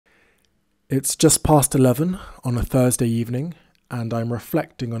It's just past 11 on a Thursday evening, and I'm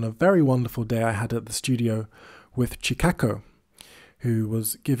reflecting on a very wonderful day I had at the studio with Chikako, who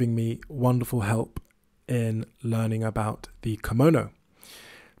was giving me wonderful help in learning about the kimono.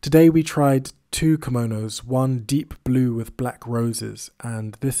 Today we tried two kimonos, one deep blue with black roses,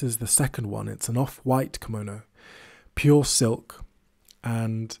 and this is the second one. It's an off-white kimono, pure silk,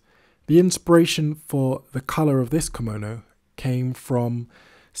 and the inspiration for the colour of this kimono came from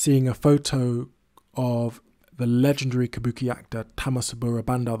seeing a photo of the legendary kabuki actor Tamasaburo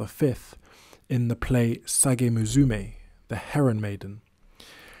Bandao V in the play Sagi Musume, the Heron Maiden.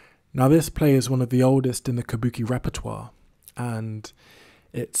 Now this play is one of the oldest in the kabuki repertoire, and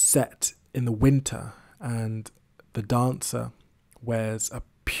it's set in the winter, and the dancer wears a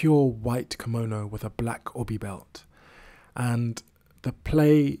pure white kimono with a black obi belt. And the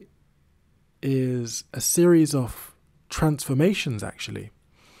play is a series of transformations, actually.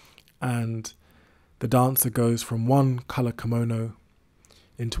 And the dancer goes from one colour kimono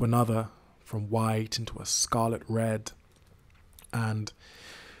into another, from white into a scarlet red. And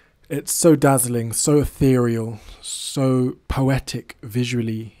it's so dazzling, so ethereal, so poetic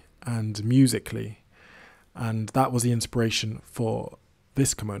visually and musically. And that was the inspiration for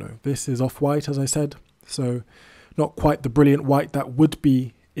this kimono. This is off-white, as I said, so not quite the brilliant white that would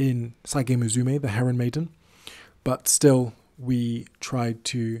be in Sagi Musume, the Heron Maiden, but still we tried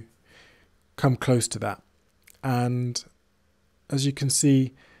to come close to that. And as you can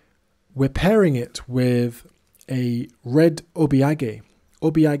see, we're pairing it with a red obiage.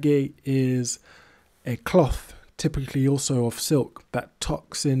 Obiage is a cloth, typically also of silk, that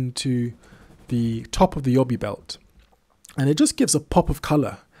tucks into the top of the obi belt, and it just gives a pop of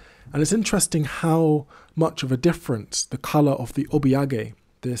colour. And it's interesting how much of a difference the colour of the obiage,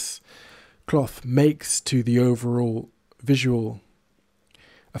 this cloth, makes to the overall visual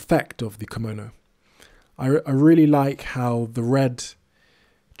effect of the kimono. I really like how the red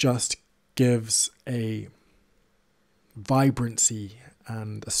just gives a vibrancy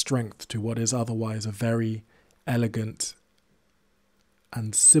and a strength to what is otherwise a very elegant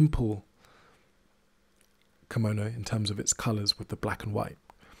and simple kimono in terms of its colours with the black and white.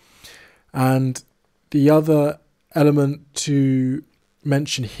 And the other element to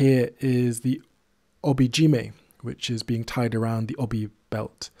mention here is the obijime, which is being tied around the obi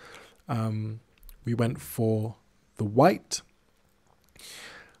belt. We went for the white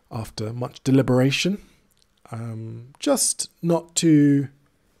after much deliberation, just not to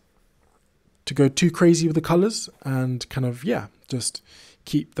go too crazy with the colours, and kind of, just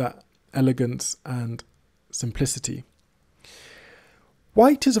keep that elegance and simplicity.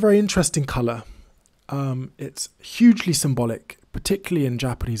 White is a very interesting colour. It's hugely symbolic, particularly in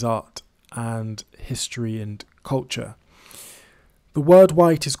Japanese art and history and culture. The word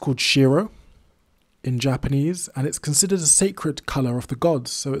white is called shiro in Japanese, and it's considered a sacred colour of the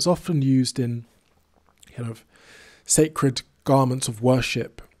gods. So it's often used in kind of sacred garments of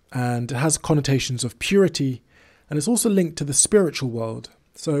worship, and it has connotations of purity, and it's also linked to the spiritual world.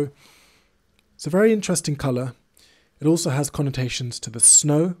 So it's a very interesting colour. It also has connotations to the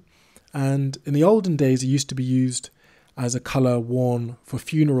snow, and in the olden days it used to be used as a colour worn for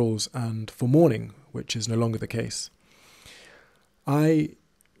funerals and for mourning, which is no longer the case. I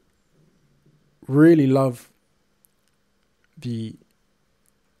really love the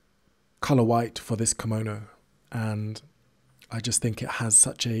colour white for this kimono, and I just think it has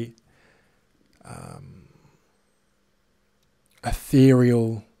such a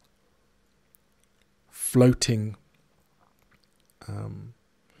ethereal, floating,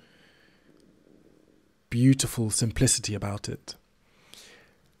 beautiful simplicity about it.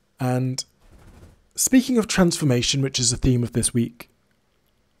 And speaking of transformation, which is the theme of this week,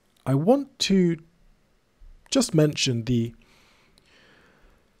 I want to just mention the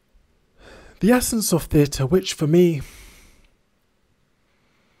essence of theatre, which for me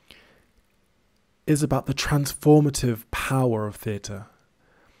is about the transformative power of theatre.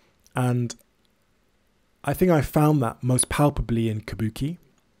 And I think I found that most palpably in kabuki,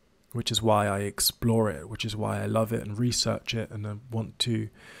 which is why I explore it, which is why I love it and research it, and I want to,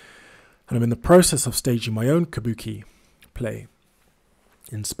 and I'm in the process of staging my own kabuki play,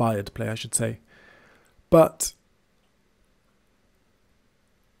 inspired play, I should say. But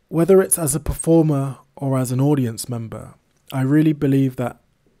whether it's as a performer or as an audience member, I really believe that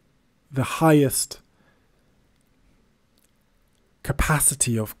the highest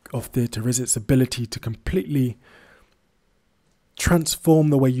capacity of theatre is its ability to completely transform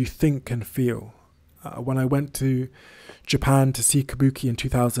the way you think and feel. When I went to Japan to see kabuki in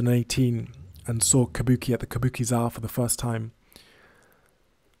 2018 and saw kabuki at the Kabukiza for the first time,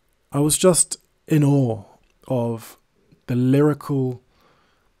 I was just in awe of the lyrical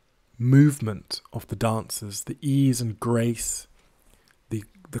movement of the dancers, the ease and grace,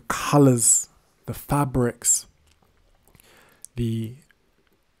 the colours, the fabrics, the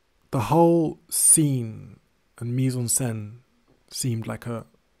whole scene and mise en scène seemed like a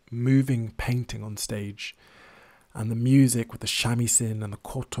moving painting on stage, and the music with the shamisen and the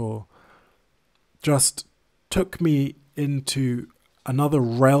koto just took me into another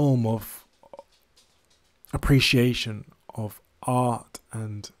realm of appreciation of art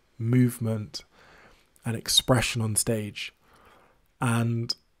and movement and expression on stage.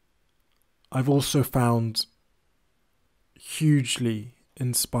 And I've also found hugely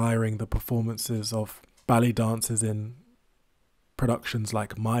inspiring the performances of ballet dancers in productions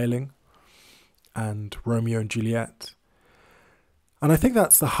like Myling and Romeo and Juliet. And I think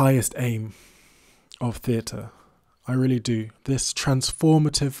that's the highest aim of theatre. I really do. This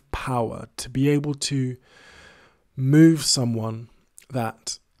transformative power to be able to move someone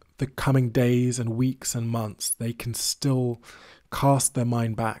that the coming days and weeks and months, they can still cast their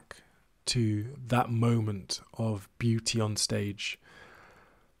mind back to that moment of beauty on stage.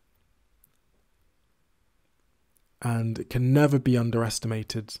 And it can never be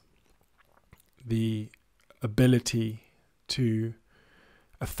underestimated, the ability to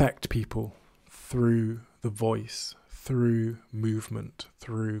affect people through the voice, through movement,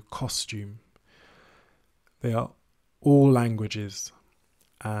 through costume. They are all languages,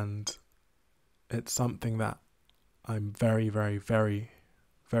 and it's something that I'm very, very, very,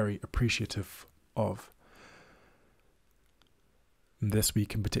 very appreciative of this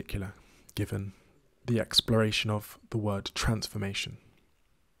week in particular, given the exploration of the word transformation.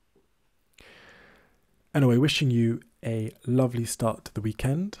 Anyway, wishing you a lovely start to the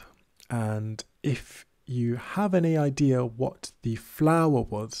weekend, and if you have any idea what the flower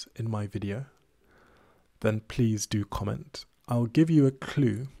was in my video, then please do comment. I'll give you a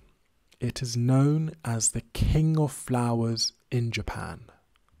clue. It is known as the King of Flowers in Japan.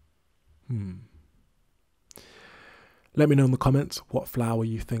 Let me know in the comments what flower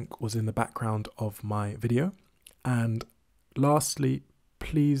you think was in the background of my video. And lastly,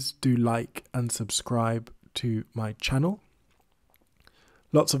 please do like and subscribe to my channel.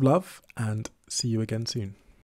 Lots of love, and see you again soon.